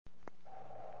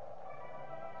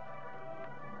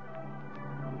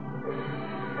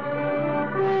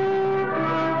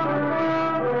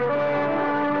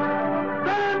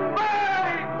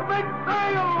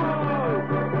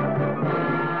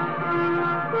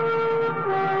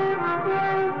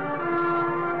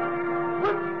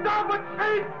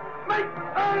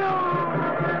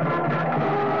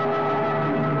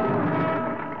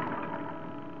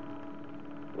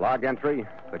Log entry,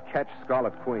 the Ketch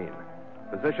Scarlet Queen.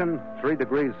 Position, 3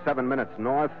 degrees 7 minutes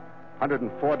north,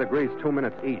 104 degrees 2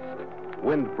 minutes east.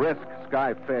 Wind brisk,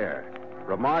 sky fair.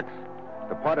 Remarks,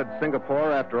 departed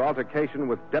Singapore after altercation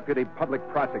with deputy public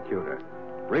prosecutor.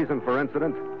 Reason for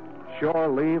incident, shore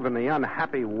leave and the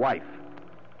unhappy wife.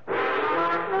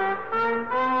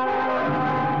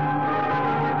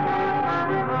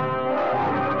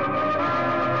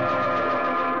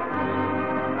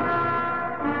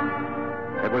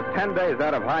 It was 10 days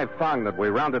out of Haiphong that we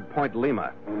rounded Point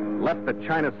Lima, left the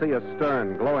China Sea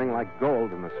astern, glowing like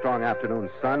gold in the strong afternoon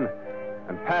sun,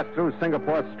 and passed through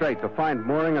Singapore Strait to find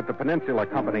mooring at the Peninsula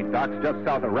Company docks just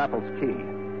south of Raffles Key.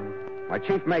 My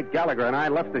chief mate Gallagher and I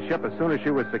left the ship as soon as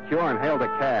she was secure and hailed a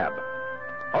cab.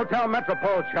 Hotel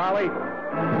Metropole, Charlie.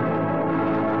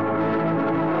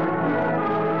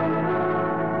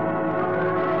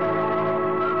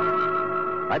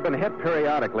 I'd been hit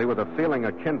periodically with a feeling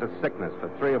akin to sickness for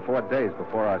 3 or 4 days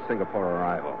before our Singapore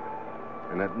arrival.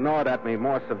 And it gnawed at me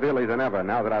more severely than ever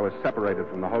now that I was separated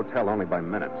from the hotel only by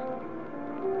minutes.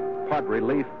 Part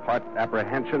relief, part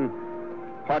apprehension,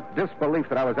 part disbelief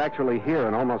that I was actually here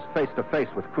and almost face-to-face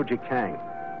with Kuji Kang,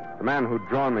 the man who'd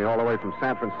drawn me all the way from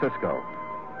San Francisco,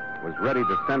 was ready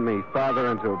to send me farther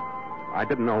into, I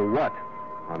didn't know what,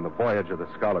 on the voyage of the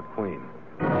Scarlet Queen.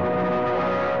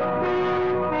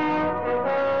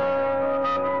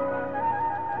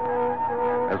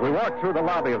 As we walked through the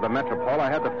lobby of the Metropole, I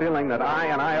had the feeling that I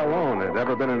and I alone had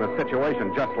ever been in a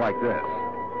situation just like this.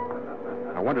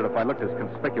 I wondered if I looked as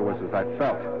conspicuous as I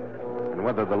felt, and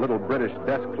whether the little British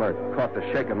desk clerk caught the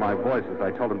shake in my voice as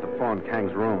I told him to phone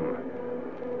Kang's room.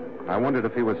 I wondered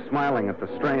if he was smiling at the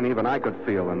strain even I could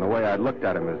feel in the way I looked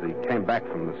at him as he came back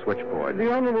from the switchboard.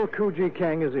 The Honorable Kuji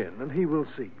Kang is in, and he will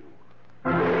see you.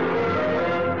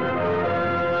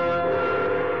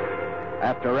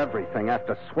 After everything,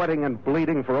 after sweating and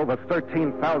bleeding for over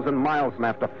 13,000 miles, and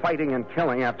after fighting and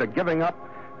killing, after giving up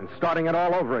and starting it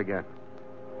all over again.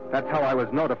 That's how I was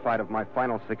notified of my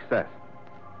final success.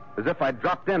 As if I'd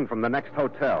dropped in from the next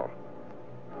hotel.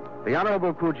 The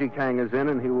Honorable Kuji Kang is in,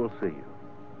 and he will see you.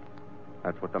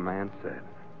 That's what the man said.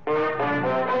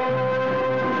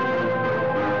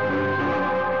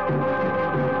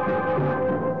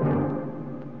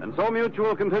 And so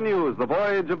Mutual continues The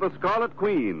Voyage of the Scarlet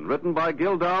Queen, written by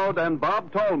Gil Dowd and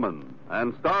Bob Tallman,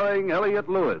 and starring Elliott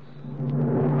Lewis.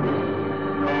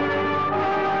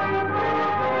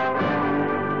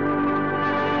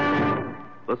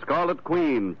 The Scarlet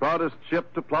Queen, proudest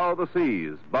ship to plow the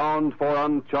seas, bound for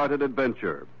uncharted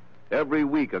adventure. Every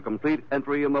week a complete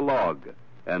entry in the log,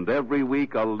 and every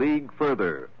week a league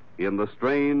further in the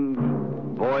strange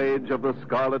Voyage of the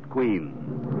Scarlet Queen.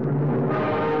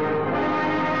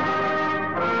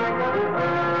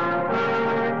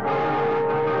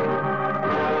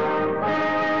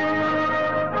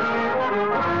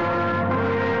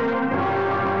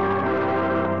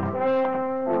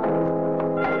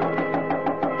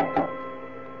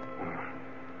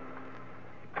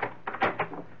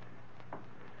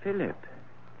 Philip.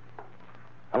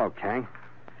 Hello, Kang.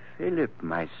 Philip,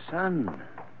 my son.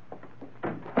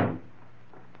 How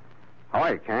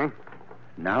are you, Kang?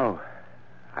 Now,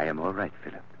 I am all right,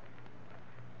 Philip.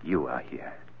 You are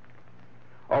here.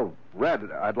 Oh,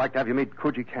 Red, I'd like to have you meet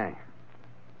Kuji Kang.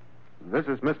 This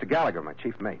is Mr. Gallagher, my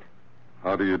chief mate.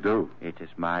 How do you do? It is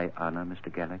my honor,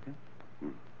 Mr. Gallagher.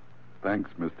 Thanks,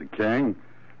 Mr. Kang.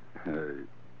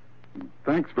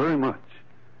 Thanks very much.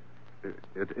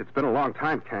 It's been a long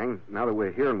time, Kang. Now that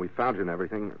we're here and we found you and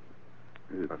everything.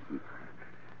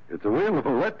 It's a whale of a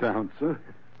letdown, sir.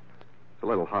 It's a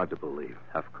little hard to believe.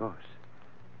 Of course.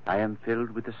 I am filled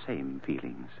with the same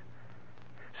feelings.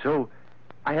 So,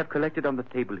 I have collected on the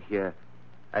table here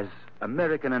as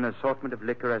American an assortment of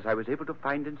liquor as I was able to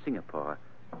find in Singapore.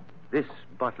 This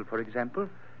bottle, for example,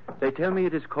 they tell me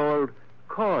it is called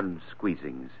corn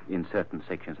squeezings in certain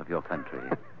sections of your country.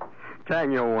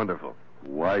 Kang, you're wonderful.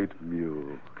 White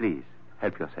mule. Please,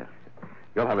 help yourself.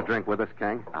 You'll have a drink with us,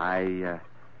 Kang? I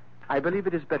believe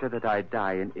it is better that I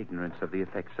die in ignorance of the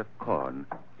effects of corn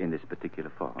in this particular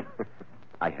form.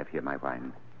 I have here my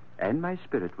wine, and my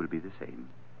spirit will be the same.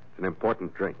 It's an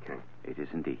important drink, Kang. It is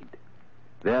indeed.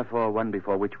 Therefore, one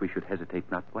before which we should hesitate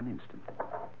not one instant.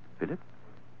 Philip?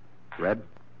 Red?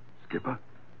 Skipper?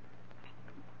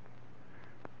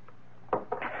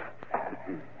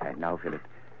 And now, Philip,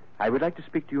 I would like to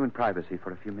speak to you in privacy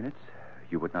for a few minutes.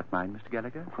 You would not mind, Mr.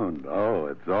 Gallagher? Oh, no,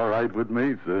 it's all right with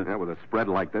me, sir. Yeah, with a spread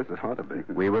like this, it ought to be.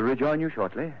 We will rejoin you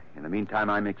shortly. In the meantime,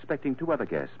 I'm expecting 2 other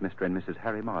guests, Mr. and Mrs.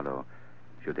 Harry Marlowe.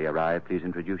 Should they arrive, please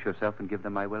introduce yourself and give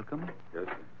them my welcome. Yes,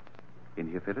 sir. In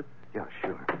here, Philip. Yeah,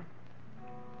 sure.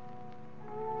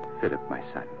 Philip, my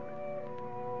son,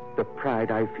 the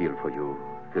pride I feel for you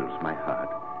fills my heart,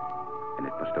 and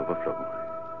it must overflow.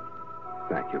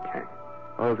 Thank you, Kang.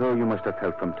 Although you must have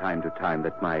felt from time to time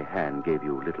that my hand gave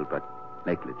you little but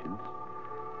negligence,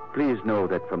 please know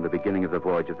that from the beginning of the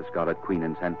voyage of the Scarlet Queen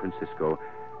in San Francisco,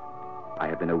 I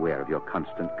have been aware of your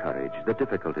constant courage, the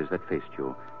difficulties that faced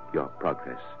you, your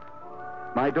progress.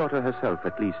 My daughter herself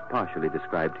at least partially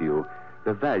described to you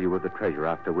the value of the treasure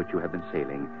after which you have been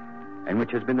sailing, and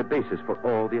which has been the basis for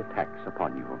all the attacks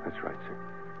upon you. That's right, sir.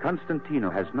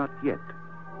 Constantino has not yet,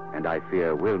 and I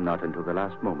fear will not until the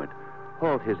last moment,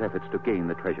 halt his efforts to gain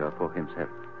the treasure for himself.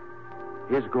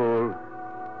 His goal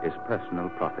is personal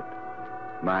profit.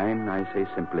 Mine, I say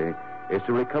simply, is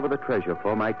to recover the treasure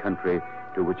for my country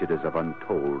to which it is of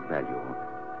untold value.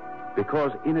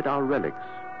 Because in it are relics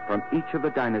from each of the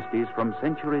dynasties from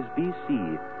centuries B.C.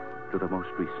 to the most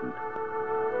recent.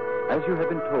 As you have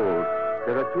been told,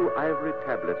 there are 2 ivory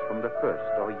tablets from the first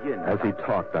or Yin. As he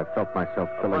talked, I felt myself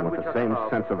filling with the same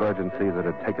sense of urgency that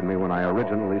had taken me when I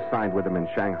originally signed with him in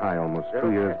Shanghai almost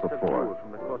 2 years before.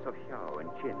 From the course of Xiao and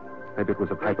Qin. Maybe it was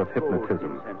a type of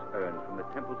hypnotism. Earned from the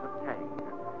temples of Tang.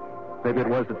 Maybe it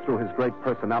was that through his great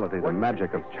personality, the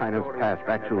magic of China's past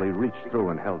actually reached through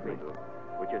and held me.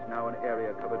 Which is now an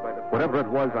area covered by the... Whatever it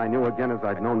was, I knew again as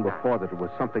I'd known before that it was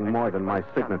something more than my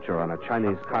signature on a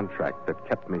Chinese contract that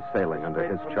kept me sailing under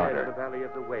his charter. The Valley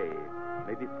of the Way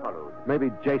may be followed.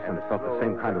 Maybe Jason felt the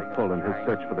same kind of pull in his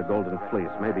search for the Golden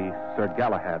Fleece. Maybe Sir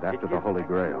Galahad after the Holy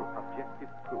Grail.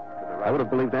 I would have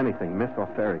believed anything, myth or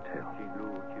fairy tale.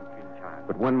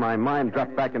 But when my mind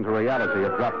dropped back into reality,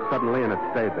 it dropped suddenly and it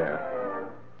stayed there.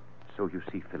 So you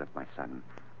see, Philip, my son,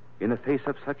 in the face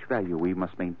of such value, we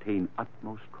must maintain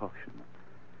utmost caution.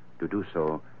 To do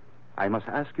so, I must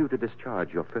ask you to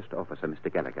discharge your first officer,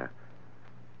 Mr. Gallagher.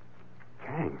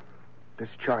 Kang?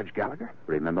 Discharge Gallagher?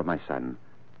 Remember, my son,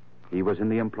 he was in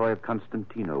the employ of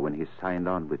Constantino when he signed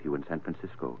on with you in San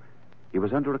Francisco. He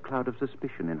was under a cloud of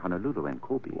suspicion in Honolulu and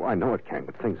Kobe. Oh, I know it, Kang,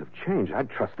 but things have changed. I'd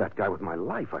trust that guy with my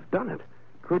life. I've done it.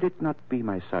 Could it not be,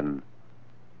 my son,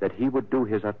 that he would do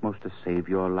his utmost to save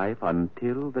your life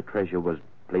until the treasure was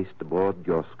placed aboard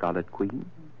your Scarlet Queen?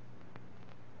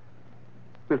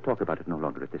 We'll talk about it no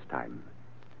longer at this time.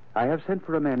 I have sent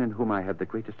for a man in whom I have the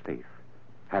greatest faith,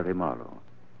 Harry Marlowe.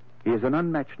 He is an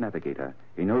unmatched navigator.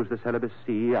 He knows the Celebes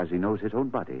Sea as he knows his own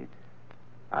body.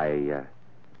 I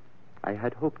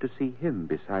had hoped to see him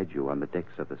beside you on the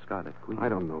decks of the Scarlet Queen. I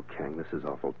don't know, Kang. This is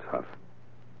awful tough.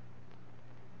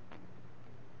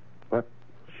 But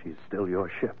she's still your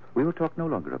ship. We will talk no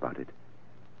longer about it.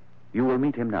 You will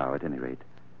meet him now, at any rate.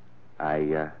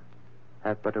 I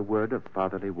have but a word of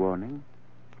fatherly warning.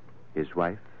 His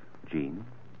wife, Jean.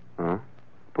 Huh?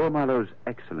 Poor Marlowe's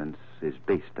excellence is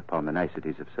based upon the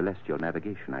niceties of celestial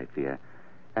navigation, I fear,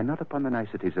 and not upon the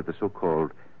niceties of the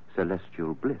so-called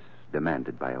celestial bliss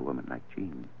demanded by a woman like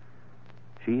Jean.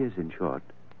 She is, in short,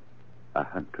 a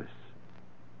huntress.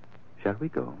 Shall we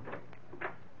go?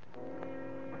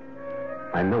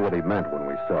 I knew what he meant when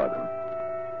we saw them.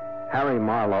 Harry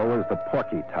Marlowe was the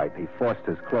porky type. He forced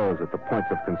his clothes at the points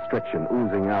of constriction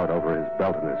oozing out over his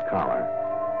belt and his collar.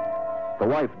 The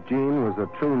wife, Jean, was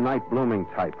a true night-blooming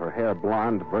type, her hair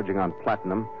blonde, verging on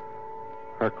platinum.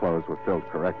 Her clothes were filled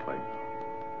correctly.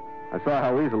 I saw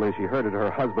how easily she herded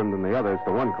her husband and the others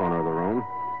to one corner of the room,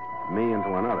 me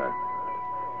into another.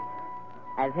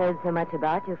 I've heard so much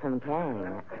about you from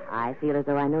Kang. I feel as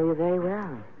though I know you very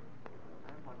well.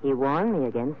 He warned me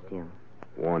against you.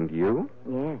 Warned you?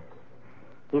 Yes.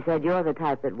 He said you're the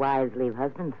type that wives leave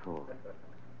husbands for.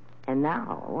 And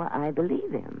now I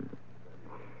believe him.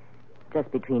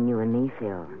 Just between you and me,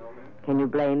 Phil. Can you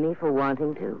blame me for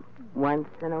wanting to once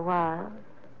in a while?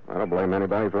 I don't blame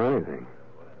anybody for anything.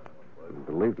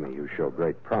 Believe me, you show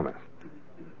great promise.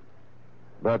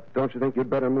 But don't you think you'd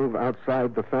better move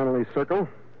outside the family circle?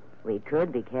 We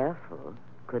could be careful,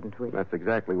 couldn't we? That's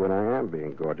exactly what I am,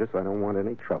 being gorgeous. I don't want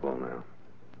any trouble now.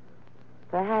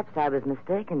 Perhaps I was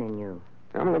mistaken in you.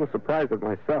 I'm a little surprised at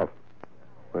myself.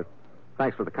 But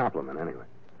thanks for the compliment, anyway.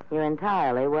 You're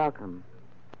entirely welcome.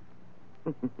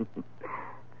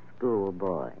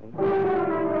 Schoolboy.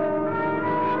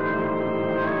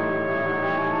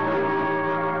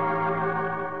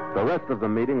 The rest of the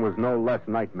meeting was no less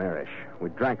nightmarish. We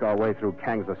drank our way through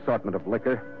Kang's assortment of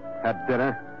liquor, had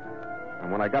dinner,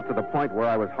 and when I got to the point where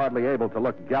I was hardly able to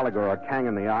look Gallagher or Kang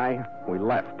in the eye, we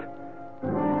left.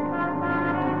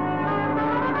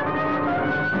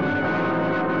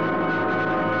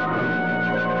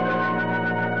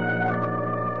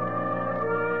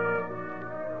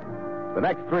 The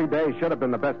next 3 days should have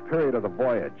been the best period of the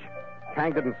voyage.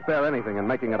 Kang didn't spare anything in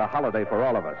making it a holiday for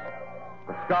all of us.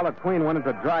 The Scarlet Queen went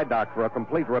into dry dock for a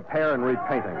complete repair and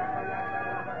repainting.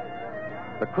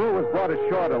 The crew was brought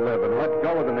ashore to live and let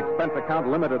go with an expense account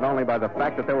limited only by the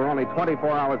fact that there were only 24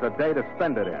 hours a day to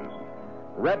spend it in.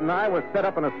 Red and I were set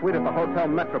up in a suite at the Hotel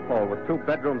Metropole with 2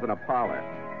 bedrooms and a parlor.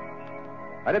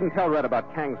 I didn't tell Red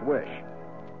about Kang's wish.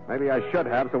 Maybe I should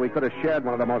have, so we could have shared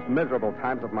one of the most miserable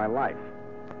times of my life.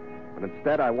 But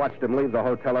instead, I watched him leave the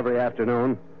hotel every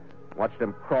afternoon, watched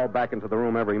him crawl back into the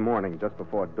room every morning just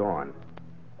before dawn.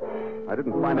 I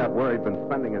didn't find out where he'd been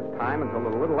spending his time until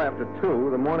a little after 2,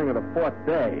 the morning of the 4th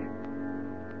day.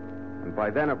 And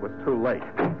by then, it was too late.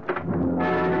 His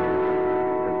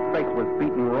face was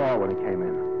beaten raw when he came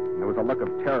in. There was a look of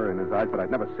terror in his eyes, but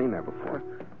I'd never seen there before.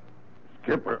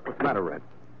 Skipper. What's the matter, Red?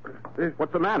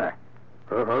 What's the matter?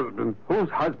 Her husband. Whose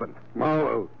husband?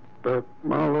 Marlowe. That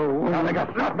Marlowe woman. Now, they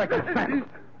got stop making sense.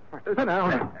 Sit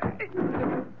down.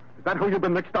 Is that who you've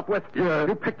been mixed up with? Yeah.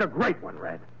 You picked a great one,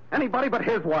 Red. Anybody but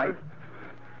his wife.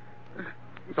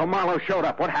 So Marlowe showed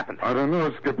up. What happened? I don't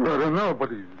know, Skipper. I don't know, but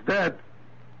he's dead.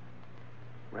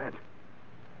 Red.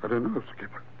 I don't know,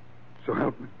 Skipper. So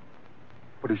help me.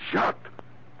 But he's shot.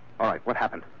 All right, what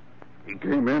happened? He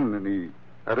came in and he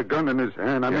had a gun in his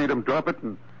hand. I made him drop it,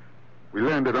 and we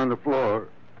landed on the floor.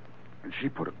 And she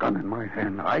put a gun in my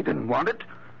hand. I didn't want it.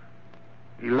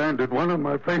 He landed one on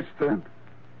my face then.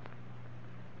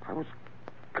 I was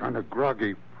kind of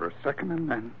groggy for a second, and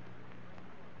then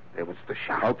there was the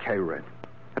shot. Okay, Red.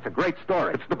 That's a great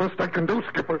story. It's the best I can do,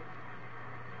 Skipper.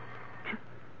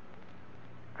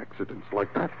 Accidents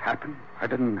like that happen. I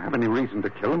didn't have any reason to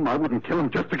kill him. I wouldn't kill him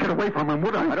just to get away from him,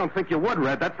 would I? I don't think you would,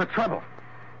 Red. That's the trouble.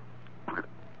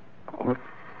 Oh,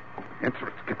 answer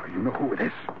it, Skipper. You know who it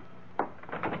is.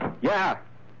 Yeah.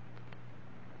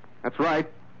 That's right.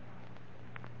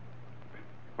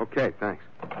 Okay, thanks.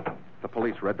 The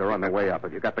police, Red. They're on their way up.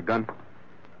 Have you got the gun?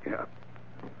 Yeah.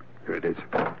 Here it is.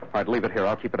 All right, leave it here.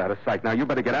 I'll keep it out of sight. Now, you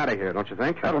better get out of here, don't you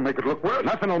think? That'll make it look worse.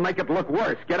 Nothing will make it look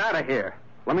worse. Get out of here.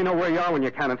 Let me know where you are when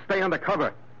you can, and stay under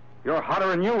cover. You're hotter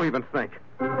than you even think.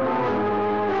 Come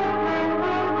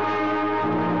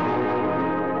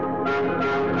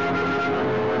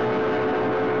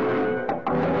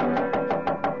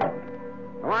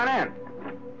on in.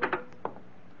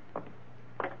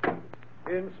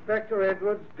 Inspector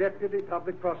Edwards, Deputy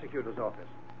Public Prosecutor's Office.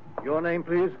 Your name,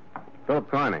 please? Philip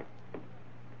Carney.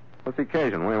 What's the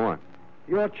occasion? What do you want?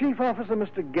 Your chief officer,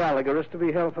 Mr. Gallagher, is to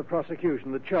be held for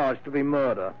prosecution. The charge to be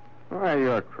murder. Why,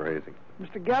 you're crazy.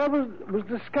 Mr. Gallagher was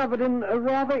discovered in a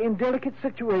rather indelicate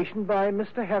situation by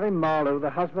Mr. Harry Marlowe, the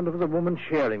husband of the woman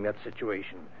sharing that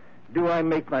situation. Do I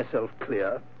make myself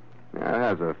clear? Yeah, it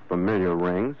has a familiar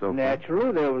ring, so...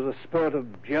 Naturally, there was a spurt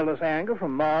of jealous anger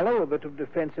from Marlowe, a bit of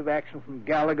defensive action from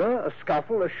Gallagher, a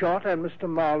scuffle, a shot, and Mr.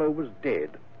 Marlowe was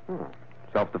dead. Oh.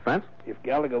 Self-defense? If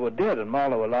Gallagher were dead and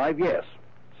Marlowe alive, yes.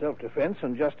 Self-defense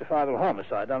and justifiable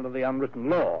homicide under the unwritten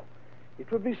law. It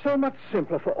would be so much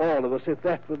simpler for all of us if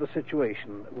that were the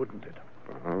situation, wouldn't it?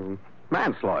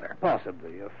 Manslaughter.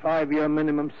 Possibly. A 5-year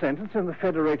minimum sentence in the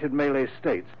Federated Malay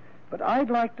States. But I'd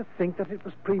like to think that it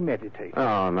was premeditated.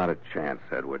 Oh, not a chance,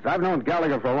 Edwards. I've known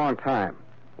Gallagher for a long time.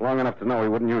 Long enough to know he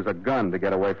wouldn't use a gun to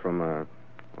get away from a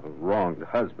wronged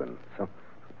husband. So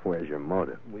where's your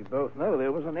motive? We both know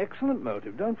there was an excellent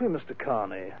motive, don't we, Mr.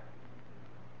 Carney?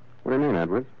 What do you mean,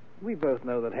 Edwards? We both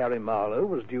know that Harry Marlowe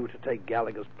was due to take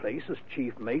Gallagher's place as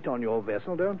chief mate on your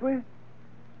vessel, don't we?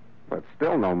 But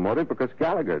still no motive because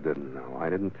Gallagher didn't know. I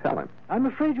didn't tell him. I'm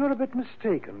afraid you're a bit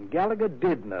mistaken. Gallagher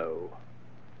did know.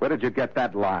 Where did you get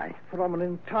that lie? From an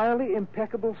entirely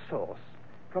impeccable source.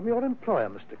 From your employer,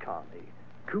 Mr. Carney,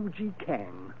 Kuji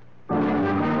Kang.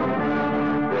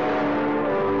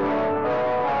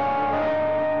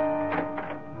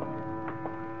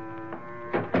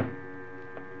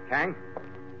 Kang?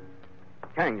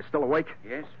 Kang, you still awake?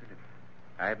 Yes, Philip.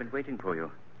 I've been waiting for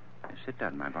you. Sit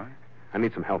down, my boy. I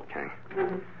need some help, Kang.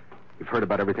 You've heard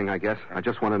about everything, I guess. I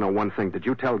just want to know one thing. Did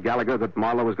you tell Gallagher that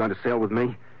Marlowe was going to sail with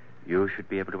me? You should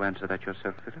be able to answer that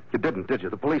yourself, Philip. You didn't, did you?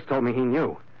 The police told me he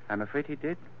knew. I'm afraid he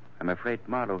did. I'm afraid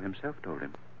Marlowe himself told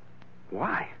him.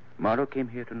 Why? Marlowe came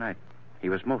here tonight. He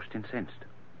was most incensed.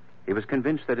 He was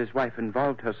convinced that his wife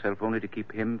involved herself only to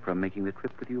keep him from making the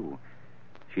trip with you.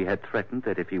 She had threatened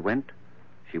that if he went,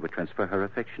 she would transfer her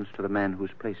affections to the man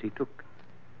whose place he took.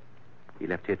 He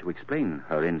left here to explain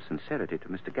her insincerity to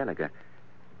Mr. Gallagher.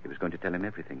 He was going to tell him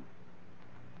everything.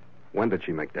 When did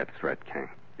she make that threat, Kang?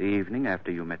 The evening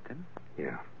after you met them?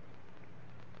 Yeah.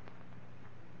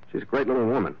 She's a great little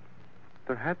woman.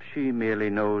 Perhaps she merely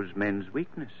knows men's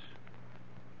weakness.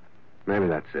 Maybe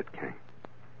that's it, Kang.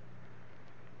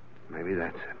 Maybe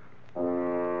that's it.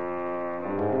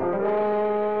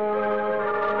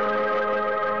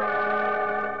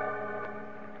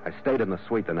 I stayed in the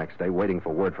suite the next day waiting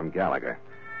for word from Gallagher.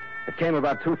 It came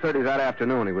about 2:30 that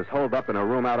afternoon. He was holed up in a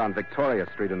room out on Victoria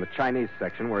Street in the Chinese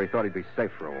section where he thought he'd be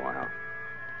safe for a while.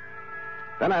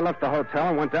 Then I left the hotel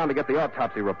and went down to get the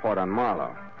autopsy report on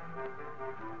Marlowe.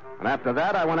 And after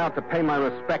that, I went out to pay my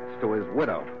respects to his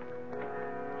widow.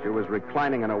 She was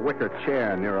reclining in a wicker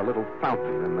chair near a little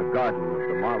fountain in the garden of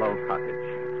the Marlowe cottage.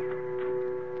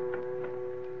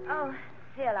 Oh,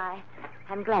 Phil,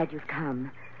 I'm glad you've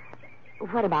come.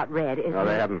 What about Red? No,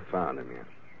 they haven't found him yet.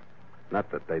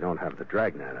 Not that they don't have the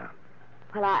dragnet out.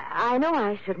 Well, I know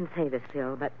I shouldn't say this,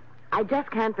 Phil, but I just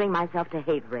can't bring myself to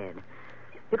hate Red.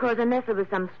 Because unless there was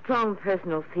some strong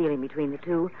personal feeling between the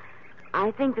two,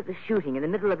 I think that the shooting in the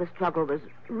middle of the struggle was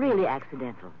really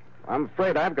accidental. I'm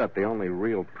afraid I've got the only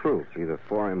real proof, either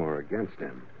for him or against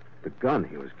him. The gun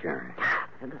he was carrying.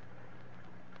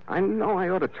 I know I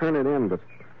ought to turn it in, but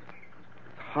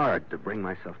it's hard to bring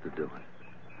myself to do it.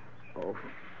 Oh,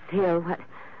 Phil,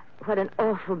 what an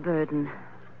awful burden.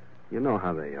 You know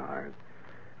how they are.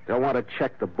 They'll want to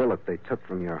check the bullet they took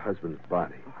from your husband's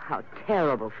body. Oh, how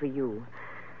terrible for you.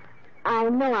 I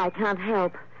know I can't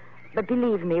help, but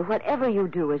believe me, whatever you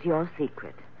do is your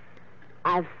secret.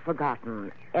 I've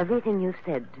forgotten everything you've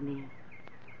said to me.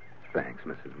 Thanks,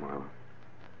 Mrs. Marlowe.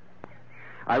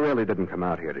 I really didn't come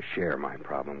out here to share my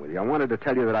problem with you. I wanted to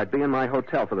tell you that I'd be in my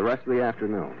hotel for the rest of the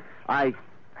afternoon. I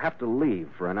have to leave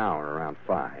for an hour around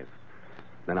 5.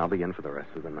 Then I'll be in for the rest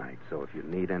of the night. So if you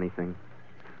need anything,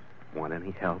 want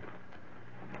any help,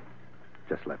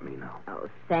 just let me know. Oh,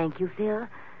 thank you, Phil.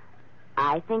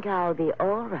 I think I'll be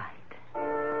all right.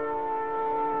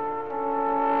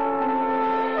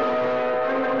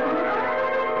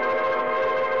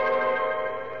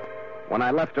 When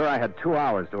I left her, I had 2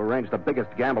 hours to arrange the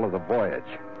biggest gamble of the voyage.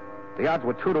 The odds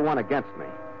were 2-1 against me.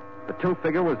 The 2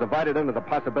 figure was divided into the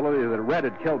possibility that Red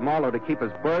had killed Marlowe to keep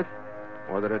his berth,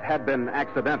 or that it had been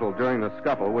accidental during the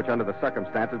scuffle, which under the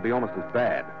circumstances would be almost as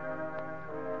bad.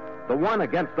 The one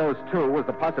against those 2 was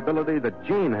the possibility that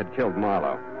Jean had killed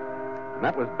Marlowe. And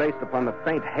that was based upon the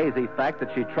faint, hazy fact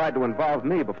that she tried to involve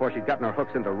me before she'd gotten her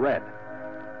hooks into Red.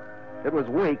 It was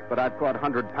weak, but I'd caught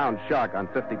 100-pound shark on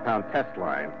 50-pound test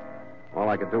line. All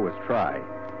I could do was try.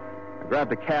 I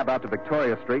grabbed a cab out to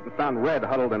Victoria Street and found Red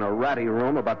huddled in a ratty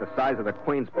room about the size of the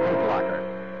Queen's paint locker.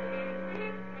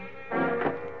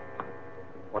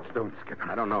 What's doing,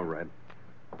 Skipper? I don't know, Red.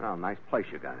 Oh, nice place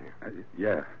you got here.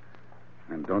 Yeah.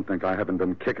 And don't think I haven't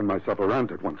been kicking myself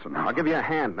around it once in a while. I'll give you a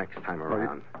hand next time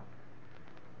around.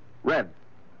 Red,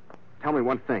 tell me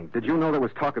one thing. Did you know there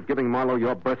was talk of giving Marlowe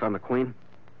your berth on the Queen?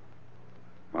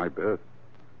 My berth?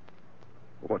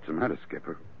 What's the matter,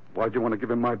 Skipper? Why'd you want to give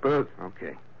him my berth?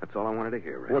 Okay. That's all I wanted to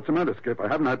hear, Red. What's the matter, Skipper?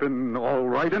 Haven't I been all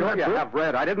right in Sure that you berth? have,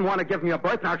 Red. I didn't want to give him your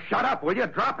berth. Now shut up, will you?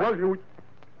 Drop it. Well, you...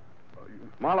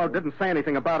 Marlowe didn't say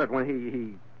anything about it when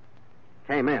he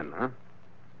came in, huh?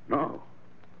 No.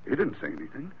 He didn't say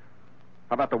anything.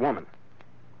 How about the woman?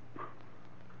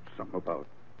 Something about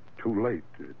too late.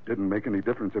 It didn't make any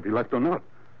difference if he left or not.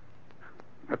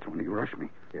 That's when he rushed me.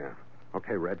 Yeah.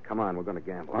 Okay, Red, come on. We're going to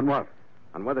gamble. On what?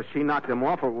 On whether she knocked him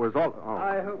off or it was all... Oh.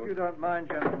 I hope you don't mind,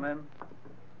 gentlemen.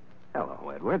 Hello,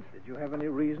 Edward. Did you have any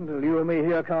reason to lure me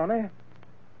here, Carney?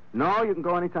 No, you can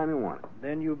go anytime you want.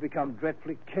 Then you've become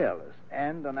dreadfully careless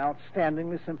and an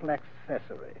outstandingly simple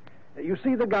accessory. You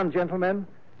see the gun, gentlemen?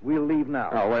 We'll leave now.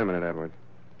 Oh, wait a minute, Edward.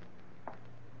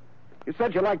 You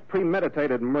said you liked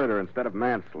premeditated murder instead of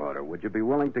manslaughter. Would you be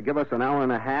willing to give us an hour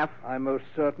and a half? I most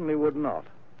certainly would not.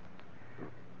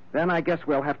 Then I guess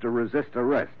we'll have to resist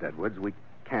arrest, Edwards. We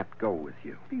can't go with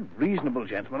you. Be reasonable,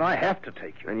 gentlemen. I have to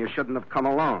take you. Then you shouldn't have come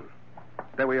alone.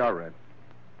 There we are, Red.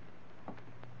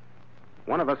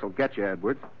 One of us will get you,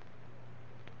 Edwards.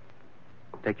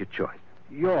 Take your choice.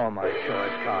 You're my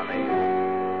choice, Carney.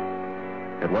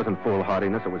 It wasn't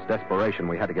foolhardiness. It was desperation.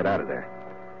 We had to get out of there.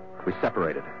 We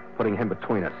separated, putting him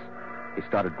between us. He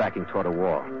started backing toward a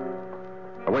wall.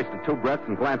 I wasted 2 breaths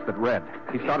and glanced at Red.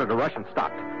 He started to rush and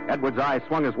stopped. Edwards' eye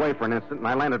swung his way for an instant, and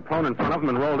I landed prone in front of him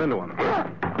and rolled into him.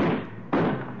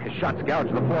 His shots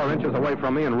gouged the floor inches away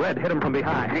from me, and Red hit him from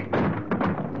behind.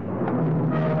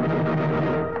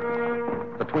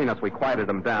 Between us, we quieted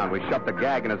him down. We shoved the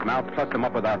gag in his mouth, trussed him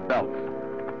up with our belts.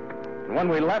 And when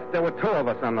we left, there were 2 of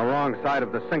us on the wrong side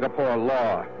of the Singapore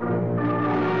law.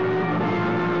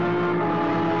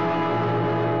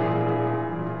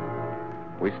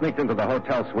 We sneaked into the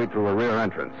hotel suite through a rear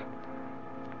entrance.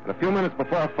 And a few minutes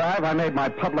before 5, I made my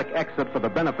public exit for the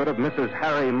benefit of Mrs.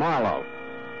 Harry Marlowe.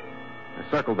 I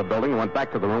circled the building and went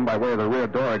back to the room by way of the rear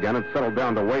door again and settled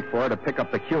down to wait for her to pick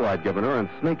up the cue I'd given her and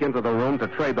sneak into the room to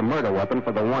trade the murder weapon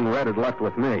for the one Red had left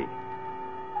with me.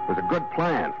 It was a good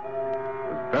plan.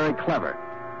 It was very clever.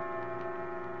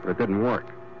 But it didn't work.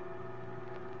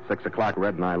 6 o'clock,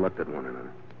 Red and I looked at one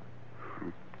another.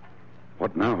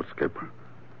 What now, Skipper?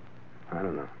 I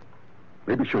don't know.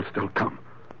 Maybe she'll still come.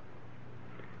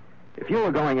 If you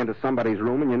were going into somebody's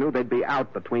room and you knew they'd be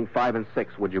out between 5 and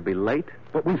 6, would you be late?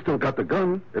 But we still got the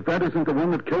gun. If that isn't the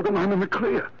one that killed him, I'm in the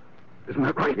clear. Isn't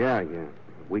that right? Yeah.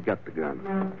 We got the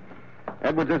gun.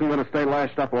 Edwards isn't going to stay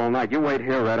lashed up all night. You wait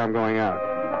here, Red. I'm going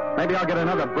out. Maybe I'll get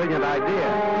another brilliant idea.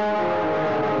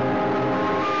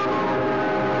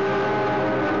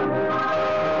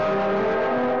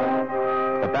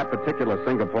 But that particular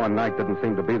Singapore night didn't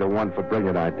seem to be the one for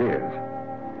brilliant ideas.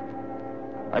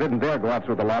 I didn't dare go out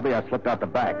through the lobby. I slipped out the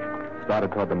back,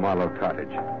 started toward the Marlowe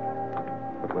cottage.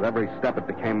 But with every step, it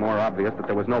became more obvious that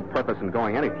there was no purpose in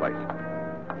going anyplace.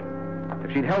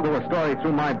 If she'd held to her story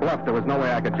through my bluff, there was no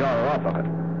way I could jar her off of it.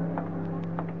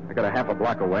 I got a half a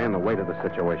block away, and the weight of the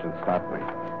situation stopped me.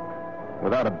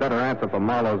 Without a better answer for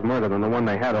Marlowe's murder than the one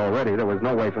they had already, there was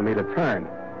no way for me to turn.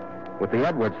 With the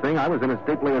Edwards thing, I was in as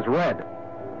deeply as Red.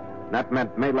 And that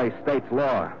meant Malay state's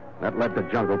law. That led to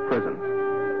jungle prisons.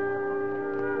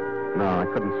 No, I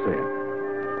couldn't see it.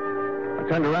 I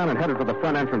turned around and headed for the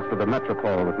front entrance to the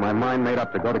Metropole with my mind made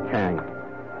up to go to Kang.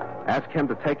 Ask him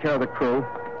to take care of the crew,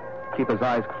 keep his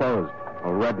eyes closed,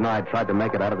 while Red and I tried to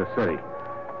make it out of the city.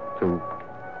 To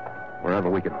wherever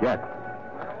we could get.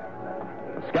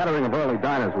 A scattering of early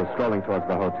diners was strolling towards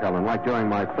the hotel, and like during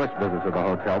my first visit to the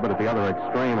hotel, but at the other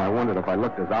extreme, I wondered if I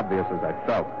looked as obvious as I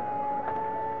felt.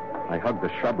 I hugged the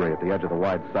shrubbery at the edge of the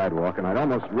wide sidewalk, and I'd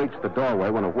almost reached the doorway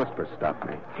when a whisper stopped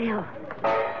me. Phil.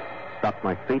 Stopped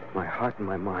my feet, my heart, and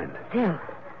my mind. Phil,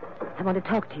 I want to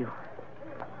talk to you.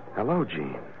 Hello,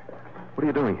 Jean. What are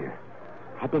you doing here?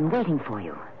 I've been waiting for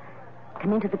you.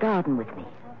 Come into the garden with me.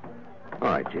 All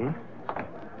right, Jean.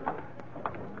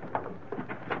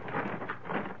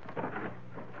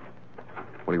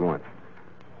 What do you want?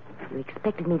 You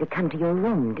expected me to come to your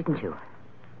room, didn't you?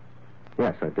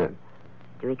 Yes, I did.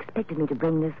 You expected me to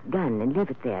bring this gun and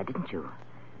leave it there, didn't you?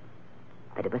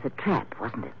 But it was a trap,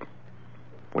 wasn't it?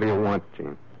 What do you want,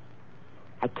 Jean?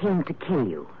 I came to kill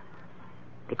you.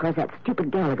 Because that stupid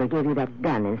Gallagher gave you that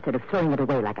gun instead of throwing it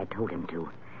away like I told him to.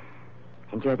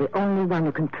 And you're the only one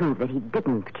who can prove that he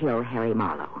didn't kill Harry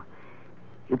Marlowe.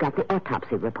 You got the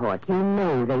autopsy report. You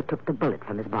know they took the bullet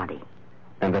from his body.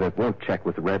 And that it won't check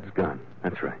with Red's gun.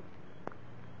 That's right.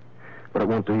 But it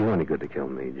won't do you any good to kill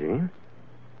me, Jean.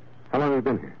 How long have you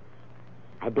been here?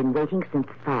 I've been waiting since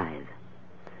 5.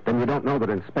 Then you don't know that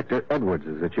Inspector Edwards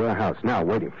is at your house now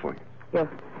waiting for you.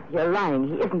 You're lying.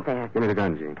 He isn't there. Give me the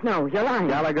gun, Jean. No, you're lying.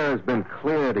 Gallagher has been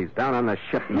cleared. He's down on the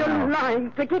ship now. You're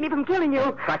lying to keep me from killing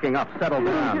you. Cracking up. Settle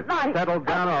down. You're lying. Settle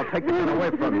down or I'll take the gun away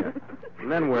from you.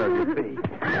 And then where'll you be?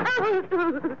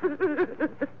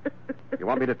 You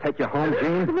want me to take you home,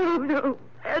 Jean? No.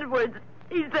 Edwards,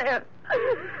 he's there.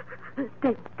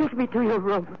 Take me to your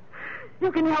room.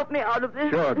 You can help me out of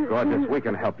this. Sure, gorgeous. We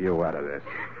can help you out of this.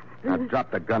 Now drop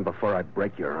the gun before I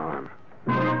break your arm.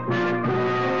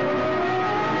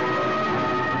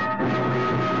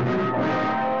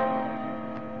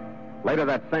 Later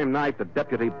that same night, the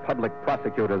deputy public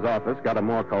prosecutor's office got a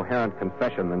more coherent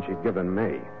confession than she'd given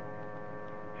me.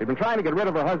 She'd been trying to get rid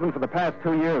of her husband for the past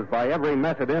 2 years by every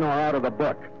method in or out of the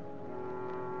book.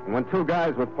 And when 2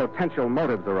 guys with potential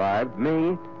motives arrived,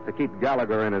 me to keep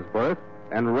Gallagher in his berth,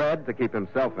 and Red to keep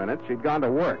himself in it, she'd gone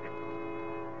to work.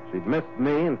 She'd missed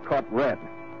me and caught Red,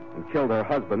 and killed her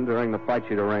husband during the fight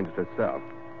she'd arranged herself.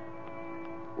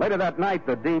 Later that night,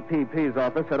 the DPP's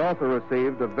office had also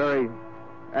received a very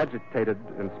agitated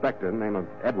inspector named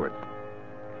Edwards.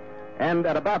 And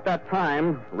at about that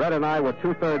time, Red and I were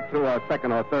 2/3 through our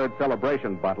second or third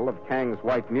celebration bottle of Kang's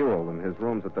White Mule in his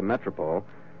rooms at the Metropole.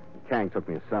 Kang took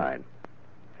me aside.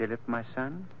 Philip, my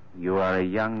son, you are a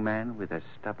young man with a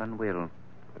stubborn will.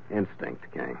 Instinct,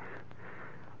 Kang.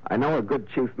 I know a good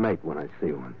chief mate when I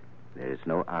see one. There is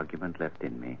no argument left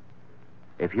in me.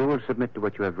 If you will submit to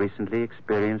what you have recently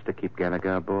experienced to keep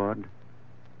Gallagher aboard,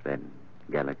 then,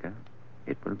 Gallagher,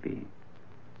 it will be.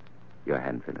 Your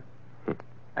hand, Philip.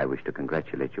 I wish to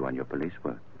congratulate you on your police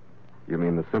work. You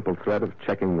mean the simple threat of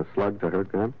checking the slug to her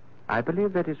gun? I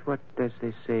believe that is what, as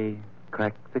they say,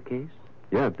 cracked the case.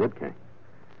 Yeah, it did, Kang.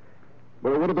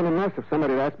 But it would have been a mess if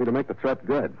somebody had asked me to make the threat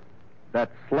good. That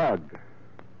slug,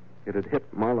 it had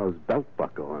hit Marlowe's belt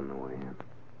buckle on the way in.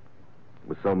 It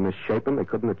was so misshapen they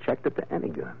couldn't have checked it to any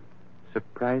gun.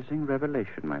 Surprising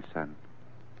revelation, my son.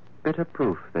 Bitter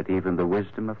proof that even the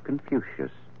wisdom of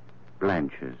Confucius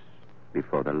blanches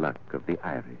before the luck of the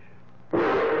Irish.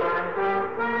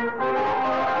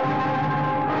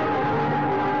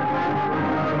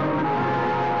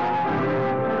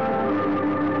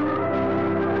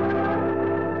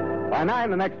 By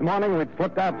 9 the next morning, we'd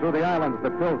slipped out through the islands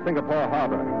that fill Singapore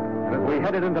Harbor. And as we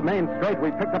headed into Main Strait, we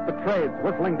picked up the trades,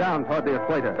 whistling down toward the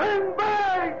equator. Stand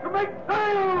by to make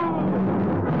sail!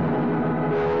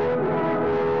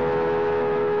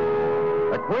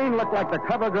 The Queen looked like the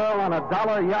cover girl on a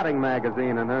dollar yachting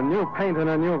magazine in her new paint and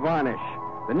her new varnish.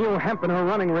 The new hemp in her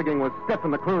running rigging was stiff in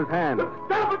the crew's hand.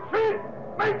 Starboard trees!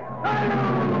 Make sail!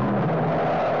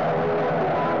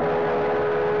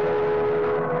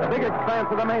 The big expanse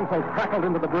of the mainsail crackled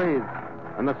into the breeze,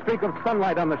 and the streak of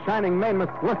sunlight on the shining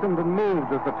mainmast glistened and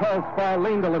moved as the tall spar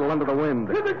leaned a little under the wind.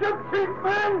 To the jib sheet,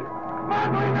 men!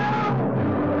 Smartly now!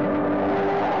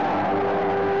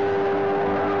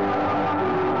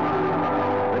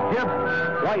 The jib,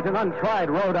 white and untried,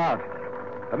 rode out.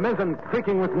 The mizzen,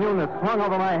 creaking with newness, swung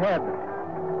over my head.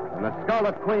 And the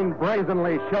Scarlet Queen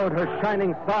brazenly showed her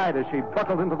shining side as she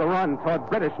buckled into the run toward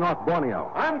British North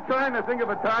Borneo. I'm trying to think of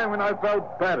a time when I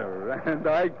felt better, and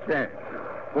I can't.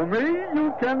 For me,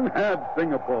 you can have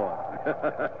Singapore.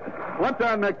 What's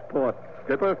our next port,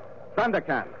 Skipper?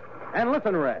 Sandakan. And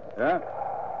listen, Red. Yeah?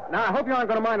 Now, I hope you aren't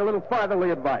going to mind a little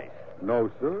fatherly advice. No,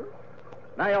 sir.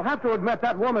 Now, you'll have to admit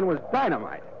that woman was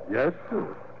dynamite. Yes, sir.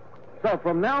 So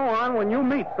from now on, when you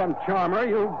meet some charmer,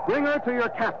 you bring her to your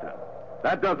captain.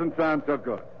 That doesn't sound so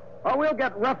good. Or we'll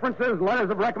get references, letters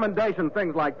of recommendation,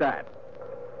 things like that.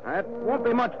 It won't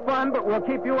be much fun, but we'll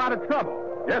keep you out of trouble.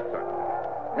 Yes, sir.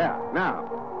 Yeah, now,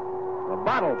 the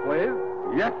bottle, please.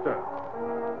 Yes, sir.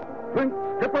 Drink,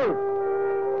 Skipper.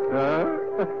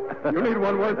 You need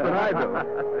one worse than I do.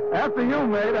 After you,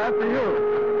 mate, after you.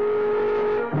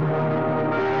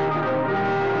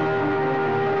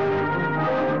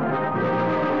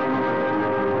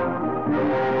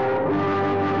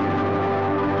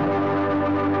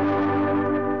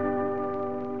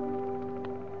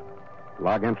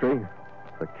 Log entry,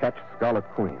 the Ketch Scarlet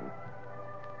Queen,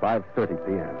 5:30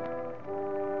 p.m.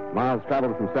 Miles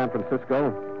traveled from San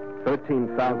Francisco,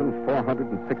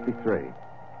 13,463.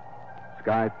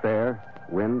 Sky fair,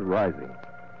 wind rising.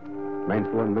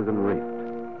 Mainsail and mizzen reefed.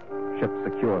 Ship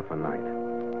secure for night.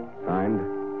 Signed,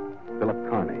 Philip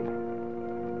Carney,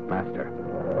 Master.